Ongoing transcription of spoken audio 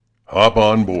Hop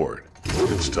on board.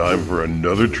 It's time for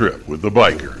another trip with the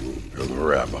Biker and the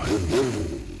Rabbi.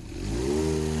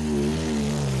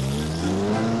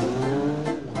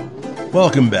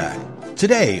 Welcome back.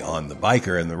 Today on The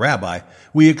Biker and the Rabbi,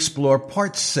 we explore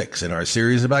part 6 in our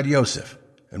series about Josef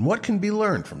and what can be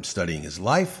learned from studying his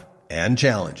life and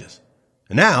challenges.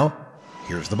 And now,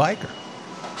 here's the Biker.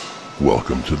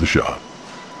 Welcome to the shop.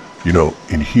 You know,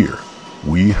 in here,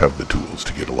 we have the tools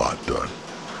to get a lot done.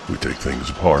 We take things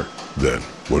apart, then,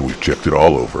 when we've checked it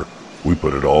all over, we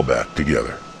put it all back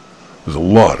together. There's a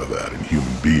lot of that in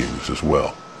human beings as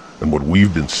well, and what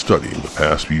we've been studying the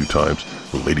past few times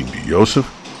relating to Josef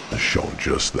has shown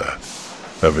just that.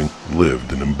 Having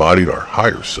lived and embodied our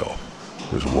higher self,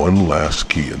 there's one last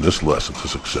key in this lesson to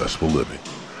successful living: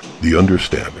 the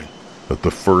understanding that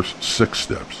the first 6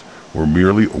 steps were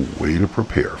merely a way to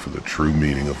prepare for the true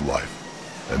meaning of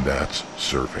life, and that's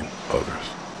serving others.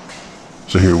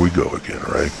 So here we go again,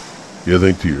 right? You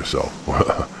think to yourself,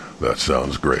 well, that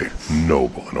sounds great,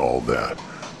 noble and all that,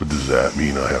 but does that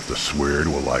mean I have to swear to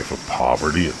a life of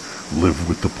poverty and live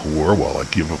with the poor while I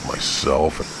give of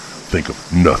myself and think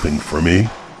of nothing for me?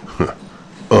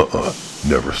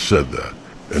 Never said that.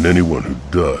 And anyone who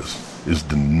does is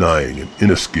denying an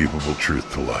inescapable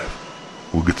truth to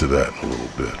life. We'll get to that in a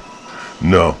little bit.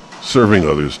 No, serving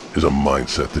others is a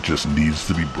mindset that just needs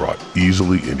to be brought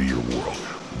easily into your world,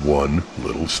 one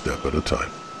little step at a time.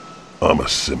 I'm a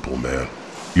simple man.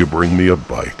 You bring me a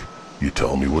bike, you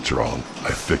tell me what's wrong,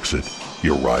 I fix it,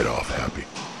 you ride off happy.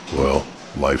 Well,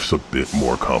 life's a bit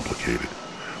more complicated.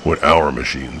 When our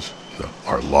machines,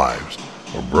 our lives,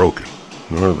 are broken,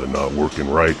 or they're not working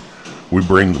right, we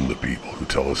bring them to people who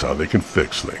tell us how they can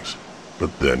fix things.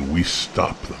 But then we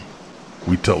stop them.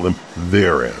 We tell them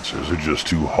their answers are just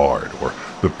too hard, or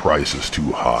the price is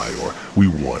too high, or we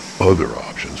want other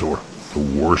options, or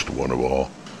the worst one of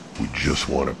all, we just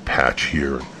want to patch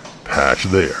here and patch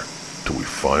there, till we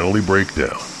finally break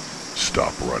down,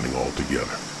 stop running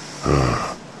altogether.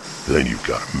 Then you've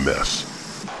got a mess.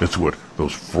 It's what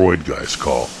those Freud guys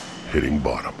call hitting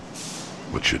bottom.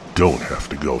 But you don't have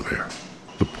to go there.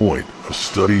 The point of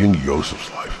studying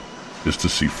Josef's life is to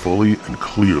see fully and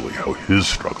clearly how his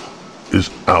struggle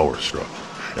is our struggle.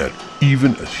 And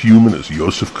even as human as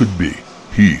Josef could be,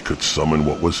 he could summon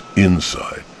what was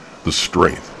inside, the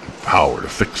strength and power to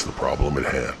fix the problem at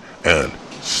hand, and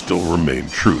still remain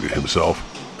true to himself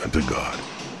and to God.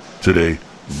 Today,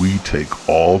 we take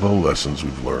all the lessons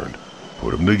we've learned,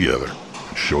 put them together,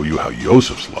 and show you how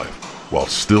Josef's life, while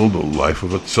still the life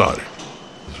of a tzaddik,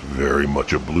 is very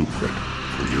much a blueprint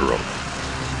for your own.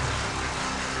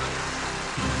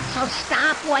 So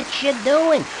stop what you're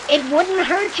doing. It wouldn't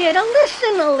hurt you to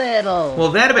listen a little.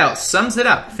 Well, that about sums it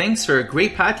up. Thanks for a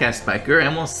great podcast, Biker,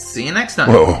 and we'll see you next time.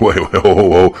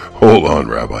 Whoa, hold on,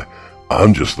 Rabbi.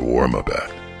 I'm just the warm-up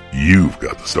act. You've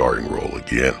got the starring role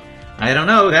again. I don't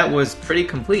know, that was pretty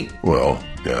complete. Well,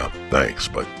 yeah, thanks,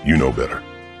 but you know better.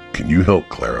 Can you help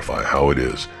clarify how it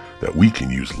is that we can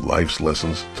use life's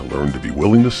lessons to learn to be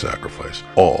willing to sacrifice,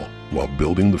 all while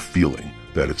building the feeling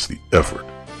that it's the effort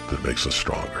that makes us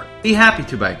stronger? Be happy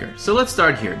to, Biker. So let's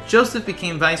start here. Joseph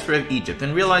became viceroy of Egypt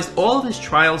and realized all of his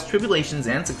trials, tribulations,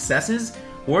 and successes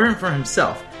weren't for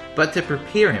himself, but to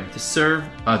prepare him to serve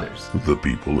others. The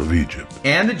people of Egypt.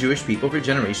 And the Jewish people for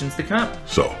generations to come.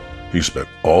 So, he spent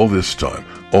all this time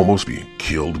almost being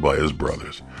killed by his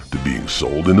brothers, to being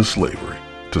sold into slavery,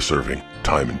 to serving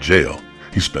time in jail.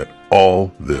 He spent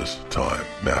all this time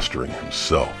mastering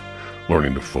himself,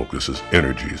 learning to focus his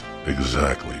energies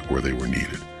exactly where they were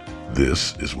needed.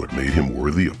 This is what made him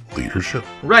worthy of leadership?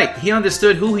 Right, he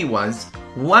understood who he was,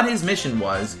 what his mission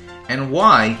was, and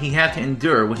why he had to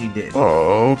endure what he did.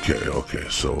 Oh, okay,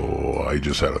 so I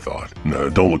just had a thought. No,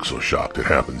 don't look so shocked, it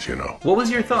happens, you know. What was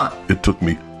your thought? It took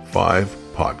me 5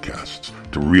 podcasts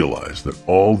to realize that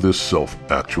all this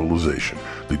self-actualization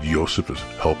that Josef is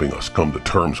helping us come to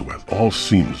terms with all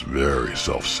seems very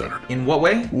self-centered. In what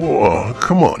way? Whoa,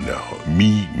 come on now.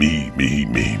 Me.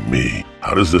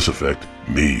 How does this affect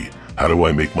me? How do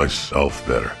I make myself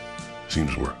better?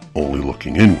 Seems we're only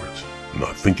looking inwards,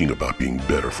 not thinking about being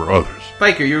better for others.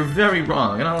 Biker, you're very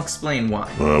wrong, and I'll explain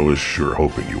why. I was sure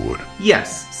hoping you would.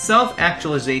 Yes,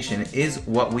 self-actualization is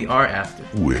what we are after.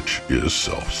 Which is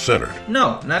self-centered.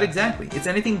 No, not exactly. It's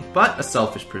anything but a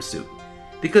selfish pursuit.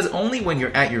 Because only when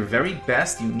you're at your very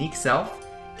best, unique self,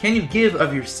 can you give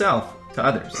of yourself to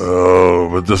others. Oh,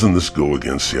 but doesn't this go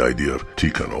against the idea of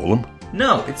tikkun olam?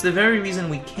 No, it's the very reason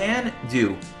we can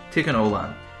do tikkun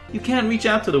olam. You can't reach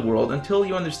out to the world until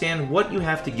you understand what you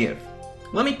have to give.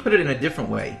 Let me put it in a different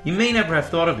way you may never have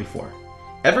thought of before.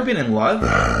 Ever been in love?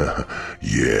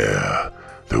 Yeah.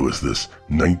 There was this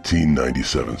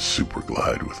 1997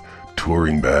 Superglide with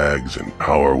touring bags and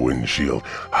power windshield,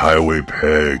 highway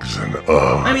pegs, and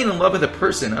I mean in love with a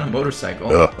person on a motorcycle.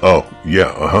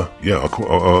 Yeah,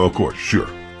 of course, sure.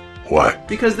 Why?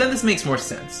 Because then this makes more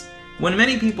sense. When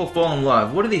many people fall in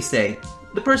love, what do they say?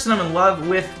 The person I'm in love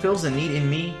with fills a need in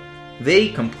me. They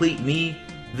complete me.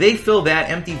 They fill that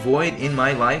empty void in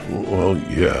my life. Well,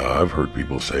 yeah, I've heard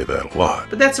people say that a lot.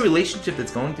 But that's a relationship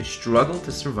that's going to struggle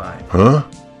to survive. Huh?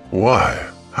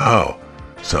 Why? How?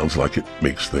 Sounds like it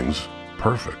makes things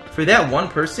perfect. For that one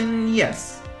person,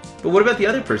 yes. But what about the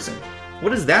other person?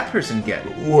 What does that person get?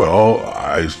 Well,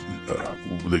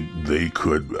 they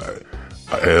could...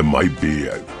 it might be...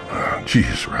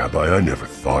 Geez, Rabbi, I never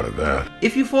thought of that.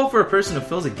 If you fall for a person who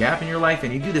fills a gap in your life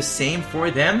and you do the same for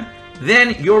them,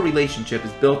 then your relationship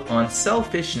is built on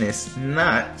selfishness,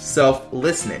 not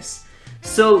selflessness.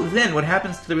 So then what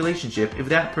happens to the relationship if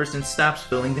that person stops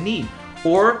filling the need?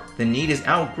 Or the need is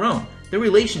outgrown? The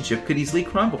relationship could easily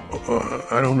crumble.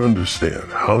 I don't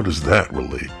understand. How does that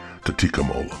relate to Tikka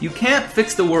Mola? You can't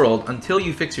fix the world until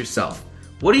you fix yourself.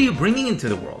 What are you bringing into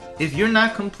the world? If you're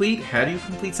not complete, how do you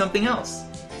complete something else?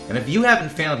 And if you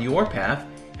haven't found your path,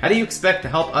 how do you expect to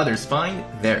help others find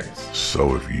theirs?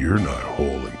 So if you're not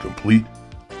whole and complete,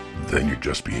 then you're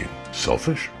just being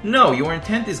selfish? No, your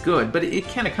intent is good, but it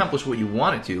can't accomplish what you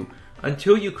want it to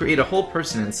until you create a whole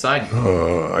person inside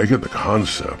you. I get the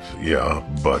concept, yeah,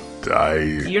 but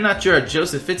You're not sure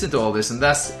Joseph fits into all this, and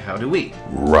thus, how do we?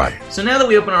 Right. So now that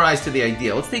we open our eyes to the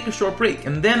idea, let's take a short break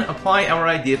and then apply our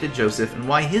idea to Joseph and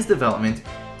why his development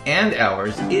and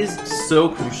ours is so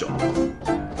crucial.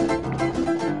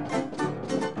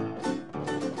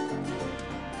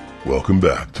 Welcome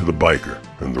back to the Biker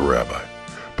and the Rabbi.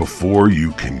 Before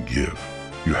you can give,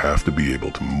 you have to be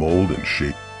able to mold and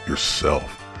shape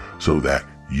yourself so that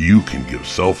you can give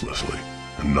selflessly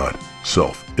and not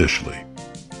selfishly.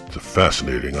 It's a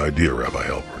fascinating idea, Rabbi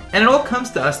Halpern. And it all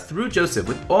comes to us through Joseph.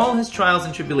 With all his trials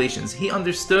and tribulations, he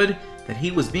understood that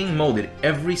he was being molded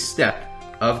every step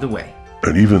of the way.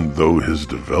 And even though his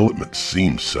development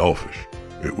seemed selfish,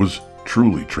 it was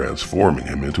truly transforming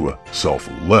him into a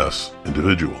selfless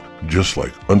individual, just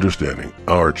like understanding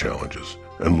our challenges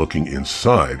and looking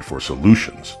inside for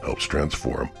solutions helps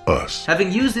transform us.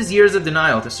 Having used his years of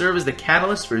denial to serve as the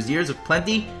catalyst for his years of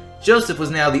plenty, Joseph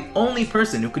was now the only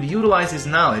person who could utilize his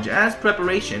knowledge as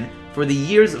preparation for the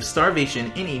years of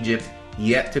starvation in Egypt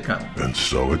yet to come. And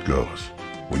so it goes.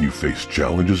 When you face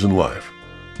challenges in life,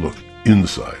 look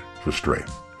inside for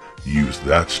strength. Use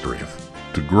that strength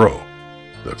to grow.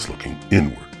 That's looking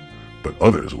inward. But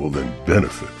others will then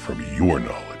benefit from your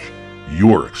knowledge,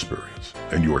 your experience,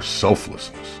 and your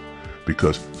selflessness.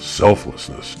 Because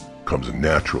selflessness comes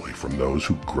naturally from those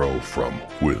who grow from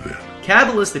within.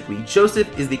 Kabbalistically,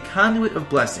 Joseph is the conduit of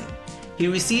blessing. He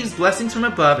receives blessings from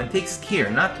above and takes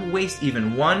care not to waste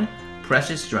even one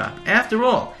precious drop. After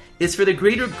all, it's for the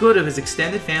greater good of his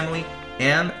extended family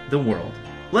and the world.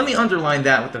 Let me underline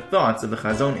that with the thoughts of the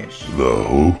Chazon Ish. The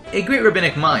who? A great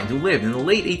rabbinic mind who lived in the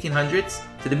late 1800s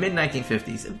to the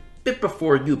mid-1950s, a bit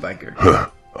before you,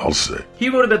 Biker. I'll say. He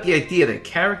wrote about the idea that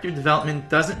character development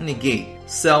doesn't negate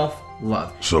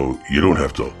self-love. So you don't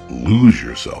have to lose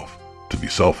yourself to be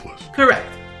selfless. Correct.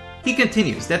 He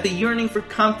continues that the yearning for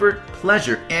comfort,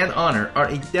 pleasure, and honor are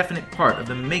a definite part of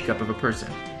the makeup of a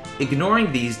person.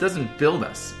 Ignoring these doesn't build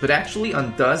us, but actually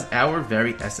undoes our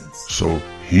very essence. So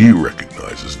he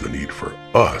recognizes the need for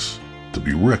us to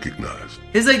be recognized.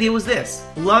 His idea was this: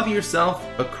 love yourself,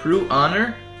 accrue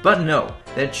honor, but know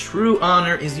that true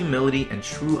honor is humility and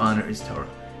true honor is Torah.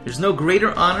 There's no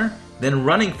greater honor than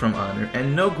running from honor,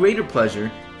 and no greater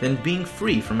pleasure than being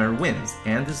free from our whims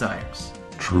and desires.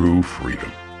 True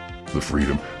freedom. The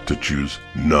freedom to choose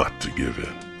not to give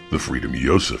in. The freedom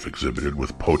Josef exhibited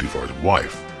with Potiphar's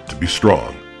wife to be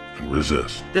strong and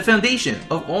resist. The foundation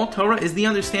of all Torah is the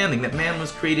understanding that man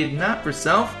was created not for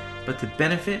self, but to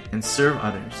benefit and serve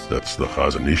others. That's the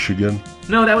Chazon Ish again?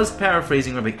 No, that was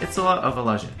paraphrasing Rabbi Itzala of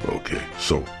Volozhin. Okay,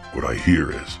 so what I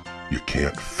hear is you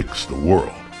can't fix the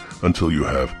world until you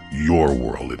have your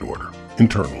world in order,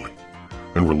 internally.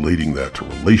 And relating that to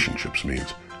relationships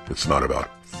means it's not about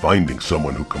finding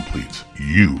someone who completes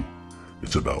you.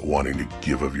 It's about wanting to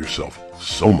give of yourself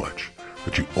so much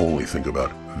that you only think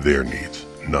about their needs,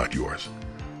 not yours.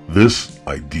 This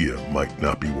idea might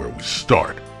not be where we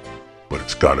start, but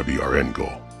it's got to be our end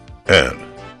goal. And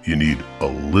you need a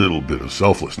little bit of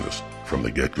selflessness from the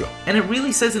get-go. And it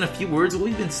really says in a few words what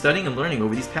we've been studying and learning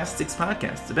over these past 6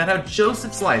 podcasts about how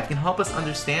Joseph's life can help us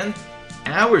understand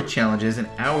our challenges and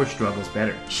our struggles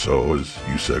better. So, as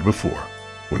you said before,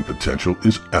 when potential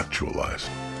is actualized,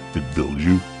 it builds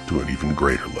you to an even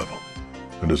greater level.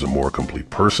 And as a more complete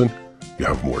person, you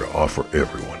have more to offer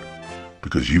everyone.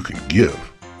 Because you can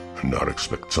give and not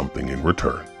expect something in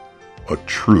return. A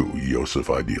true Josef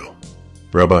ideal.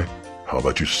 Rabbi, how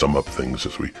about you sum up things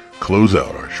as we close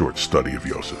out our short study of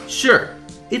Josef? Sure.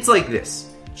 It's like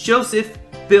this. Joseph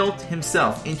built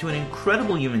himself into an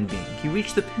incredible human being. He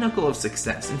reached the pinnacle of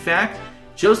success. In fact,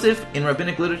 Joseph, in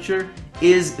rabbinic literature,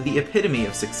 is the epitome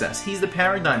of success. He's the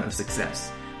paradigm of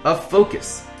success, of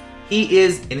focus. He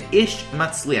is an ish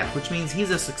matzliach, which means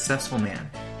he's a successful man.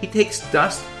 He takes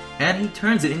dust and he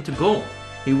turns it into gold.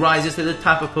 He rises to the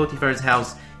top of Potiphar's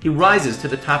house. He rises to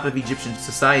the top of Egyptian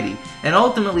society. And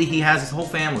ultimately, he has his whole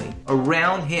family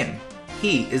around him.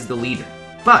 He is the leader.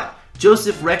 But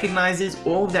Joseph recognizes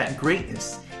all of that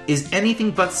greatness is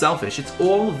anything but selfish. It's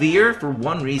all there for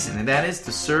one reason, and that is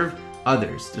to serve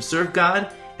others, to serve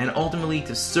God, and ultimately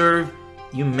to serve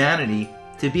humanity,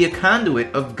 to be a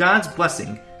conduit of God's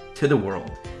blessing to the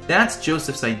world. That's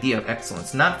Joseph's idea of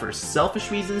excellence. Not for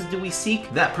selfish reasons do we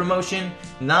seek that promotion,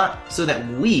 not so that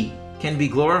we can be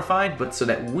glorified, but so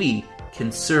that we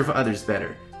can serve others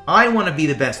better. I want to be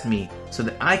the best me so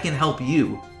that I can help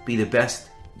you be the best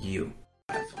you.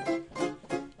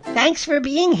 Thanks for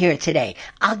being here today.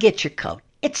 I'll get your coat.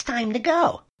 It's time to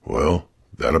go. Well,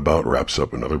 that about wraps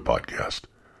up another podcast.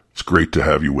 It's great to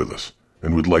have you with us,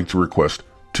 and we'd like to request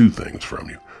 2 things from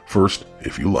you. First,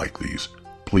 if you like these,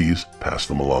 please pass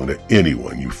them along to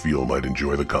anyone you feel might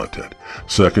enjoy the content.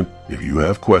 Second, if you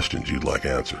have questions you'd like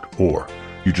answered, or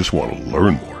you just want to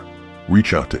learn more,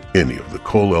 reach out to any of the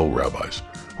Kollel rabbis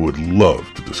who would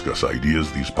love to discuss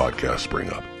ideas these podcasts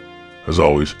bring up. As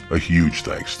always, a huge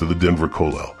thanks to the Denver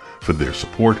Kollel for their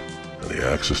support and the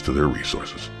access to their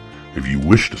resources. If you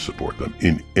wish to support them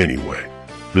in any way,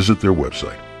 visit their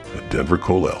website at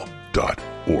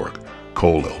denverkollel.org.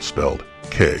 Kollel spelled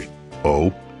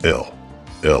Kollel.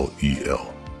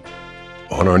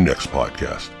 On our next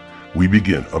podcast, we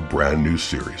begin a brand new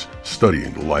series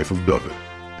studying the life of David,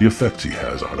 the effects he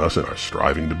has on us in our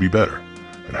striving to be better,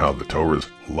 and how the Torah's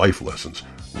life lessons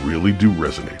really do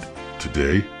resonate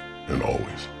today and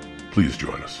always. Please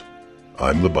join us.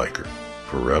 I'm the Biker.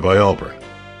 For Rabbi Alpern,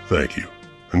 thank you,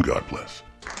 and God bless.